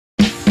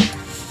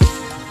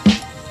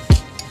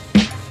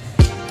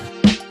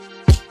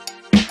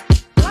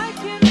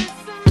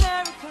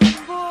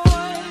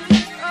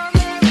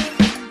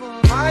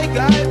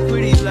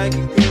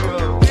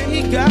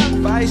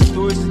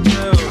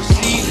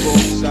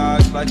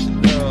like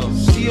Chanel.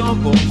 See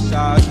on both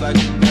sides like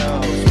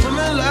Chanel.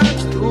 Swimming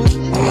laps through the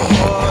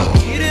water,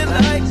 eating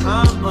like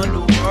I'm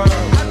underworld.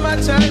 Had my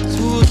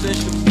tattoos in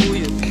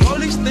Shibuya.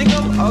 Police think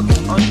I'm ugly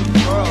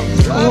underworld.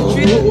 So I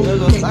treat a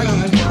nigga like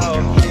a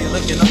 12. They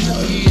looking up to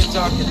me and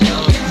talking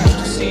down.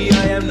 You see, I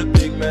am the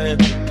big man.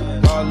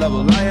 God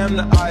level, I am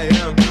the I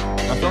am.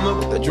 I'm filming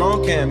with the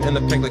drone cam and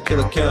the pink like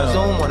Killer Kim.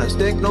 Zone wanna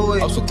stick, no way.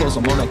 Also close,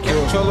 I'm on that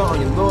kill. Controller on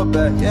your lower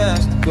back, yeah,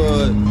 that's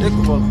good. Dick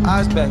with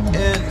eyes back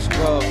in the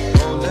scrub.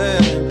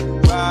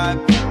 Rollin', ride,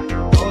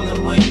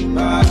 rollin' when you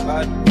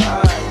ride.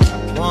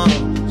 One,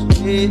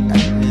 speed,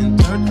 and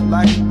turn the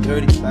light,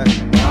 dirty back.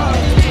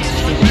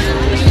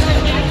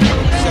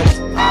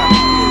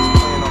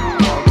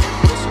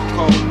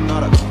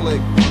 Not a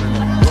click,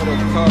 what a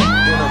cup,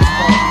 in a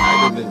cup,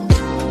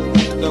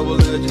 aggravated. Double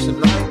edge, just a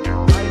knife. I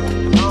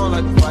don't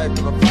like to fight,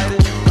 but I'm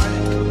fighting.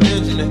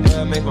 Binge in the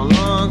air, make my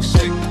lungs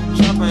sick.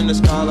 Chopper in the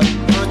sky like a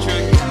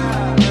country.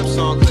 Lips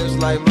on clips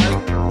like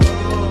Mike.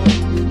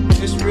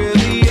 It's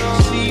really you.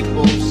 See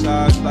both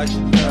sides like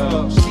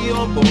Chanel. See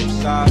on both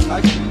sides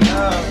like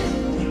Chanel.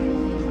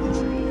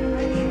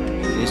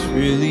 It's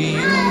really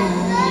you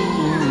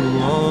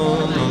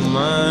on my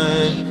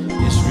mind.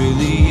 It's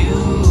really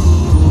you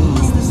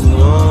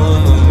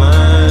on my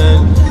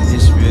mind.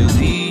 It's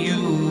really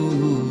you.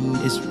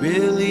 It's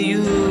really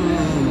you.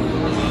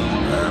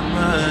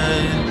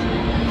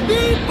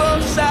 Need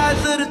both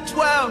sides of the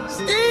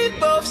 12, need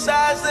both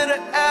sides of the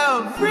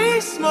L.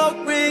 Free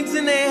smoke rings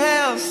in their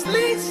hell.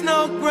 Sleet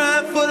snow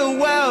grind for the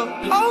well.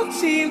 Whole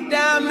team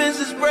diamonds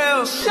is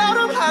real. Show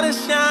them how to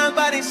shine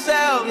by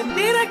themselves. You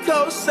need a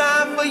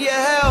cosign for your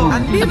help. I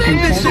need that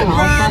bitch to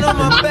grind on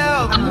my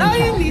belt. I know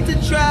you need to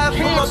drive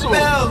for my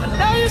belt. I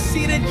know you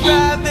see the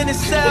drive in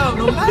itself.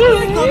 No matter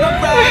they gonna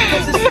ride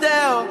cause it's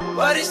stale,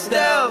 but it's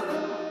stale.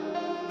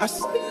 I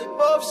see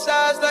both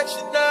sides like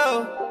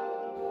Chanel.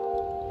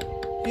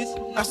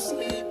 I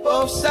see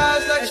both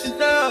sides like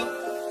Chanel.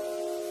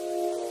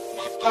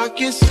 My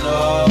pockets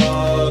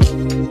snug.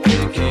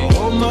 They can't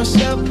hold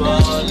myself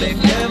on. They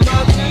pay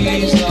my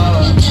visa.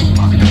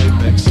 My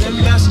Amex and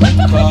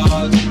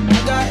MasterCards. I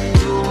got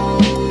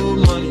new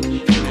money.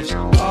 It's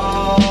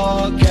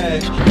all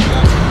cash.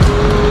 Got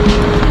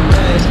new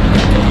bags.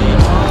 They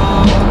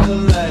all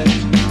collect.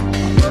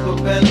 I rubber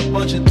band a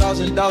bunch of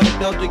 $1,000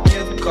 Delta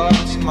gift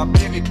cards. See my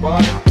baby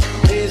boy.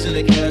 Days in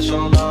the cash,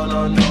 oh no.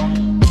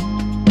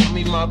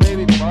 Meet my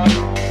baby boy.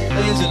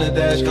 Days in the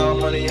dash, got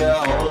money at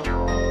home.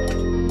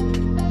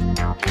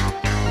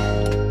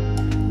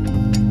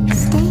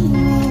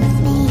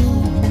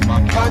 My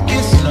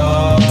pockets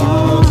snug.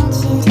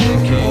 They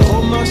can't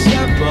hold my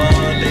step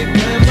on. They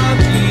pay my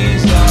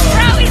visa.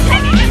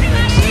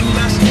 Send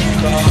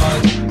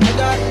MasterCards. I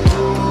got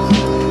new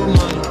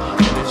money.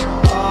 It's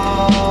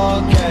all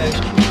cash.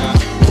 Got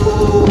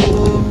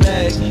new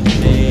bags.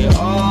 They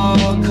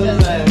all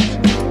collect.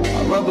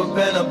 Rubber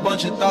band a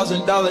bunch of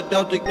 $1,000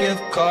 Delta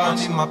gift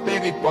cards. I meet my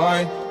baby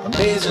boy. I'm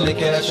blazing the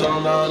cash, oh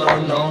no.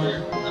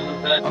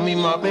 I meet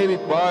my baby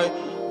boy.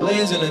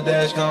 Blazing the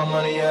dash, got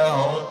money at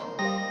home.